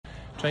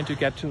trying to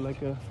get to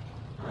like a...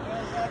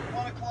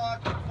 1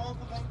 o'clock,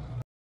 both of them.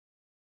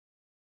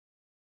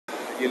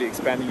 Really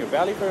expanding your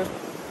belly first,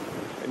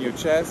 and your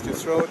chest, your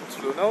throat,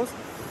 through the nose,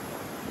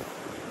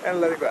 and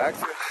letting go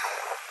exhale.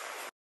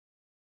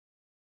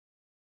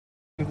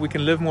 We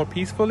can live more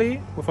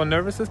peacefully with our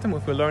nervous system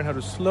if we learn how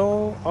to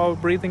slow our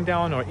breathing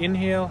down or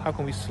inhale. How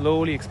can we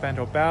slowly expand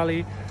our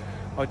belly,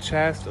 our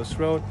chest, our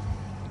throat,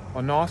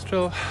 our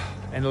nostril,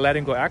 and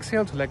letting go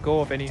exhale to let go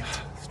of any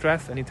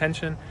stress, any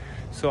tension.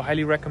 So I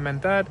highly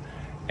recommend that.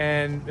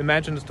 And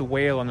imagine just a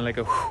whale on like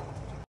a...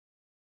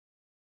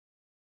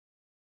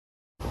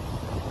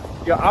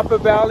 Your upper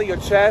belly, your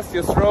chest,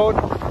 your throat,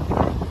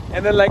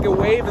 and then like a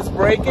wave is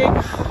breaking.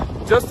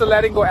 Just a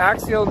letting go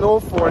exhale, no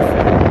force.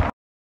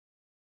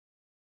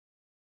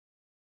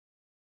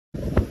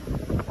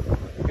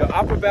 Your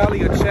upper belly,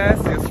 your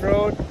chest, your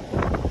throat,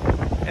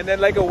 and then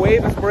like a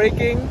wave is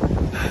breaking.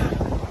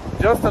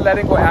 Just a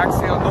letting go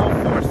exhale,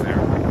 no force there.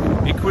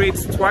 It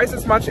creates twice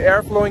as much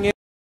air flowing in.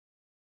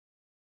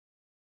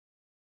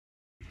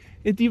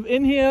 A deep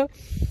inhale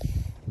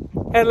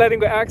and letting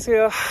go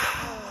exhale.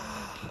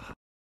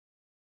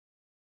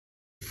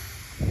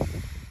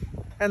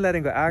 And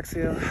letting go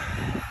exhale.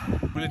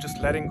 Really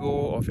just letting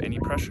go of any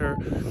pressure,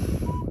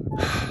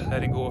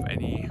 letting go of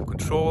any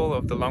control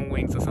of the lung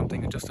wings or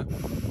something. Just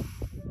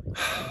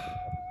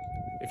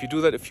if you do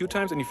that a few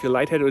times and you feel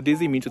lightheaded or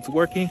dizzy, means it's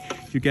working.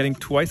 You're getting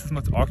twice as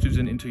much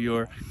oxygen into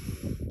your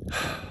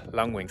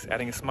lung wings.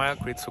 Adding a smile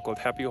creates so-called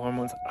happy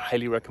hormones. I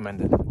highly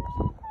recommend it.